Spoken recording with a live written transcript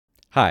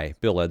Hi,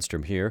 Bill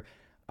Edstrom here.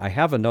 I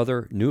have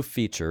another new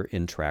feature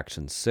in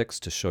Tracktion 6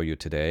 to show you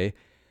today.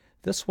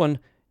 This one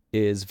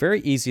is very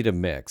easy to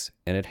mix,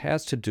 and it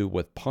has to do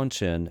with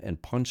punch-in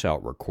and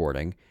punch-out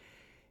recording.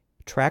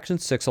 Tracktion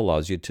 6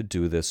 allows you to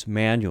do this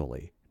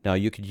manually. Now,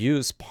 you could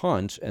use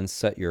punch and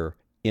set your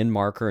in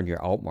marker and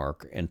your out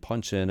marker and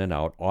punch in and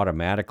out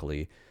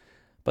automatically,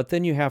 but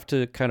then you have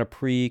to kind of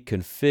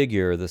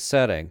pre-configure the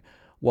setting.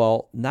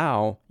 Well,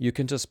 now you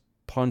can just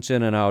punch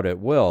in and out at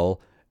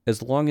will,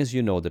 as long as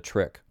you know the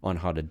trick on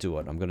how to do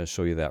it. I'm going to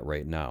show you that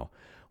right now.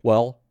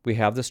 Well, we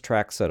have this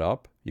track set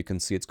up. You can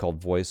see it's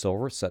called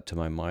voiceover, set to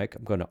my mic.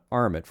 I'm going to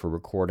arm it for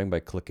recording by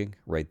clicking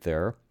right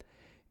there.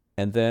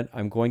 And then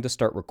I'm going to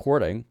start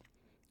recording,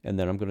 and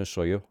then I'm going to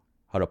show you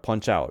how to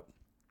punch out.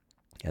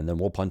 And then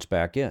we'll punch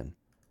back in.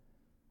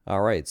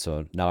 All right,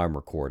 so now I'm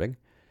recording.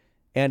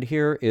 And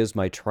here is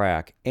my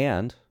track,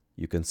 and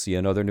you can see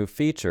another new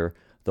feature.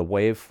 The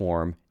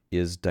waveform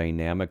is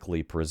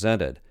dynamically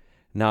presented.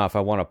 Now, if I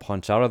want to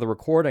punch out of the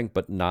recording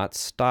but not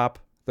stop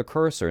the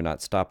cursor,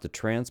 not stop the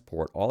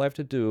transport, all I have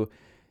to do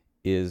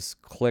is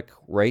click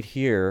right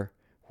here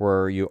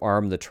where you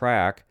arm the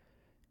track,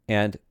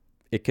 and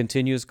it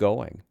continues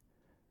going.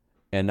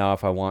 And now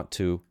if I want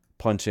to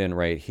punch in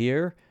right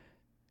here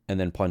and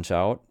then punch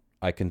out,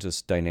 I can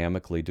just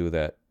dynamically do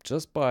that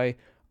just by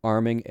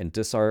arming and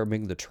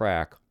disarming the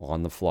track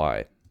on the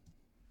fly.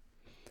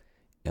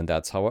 And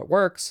that's how it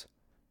works.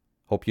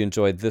 Hope you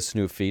enjoyed this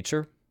new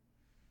feature.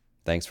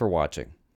 Thanks for watching.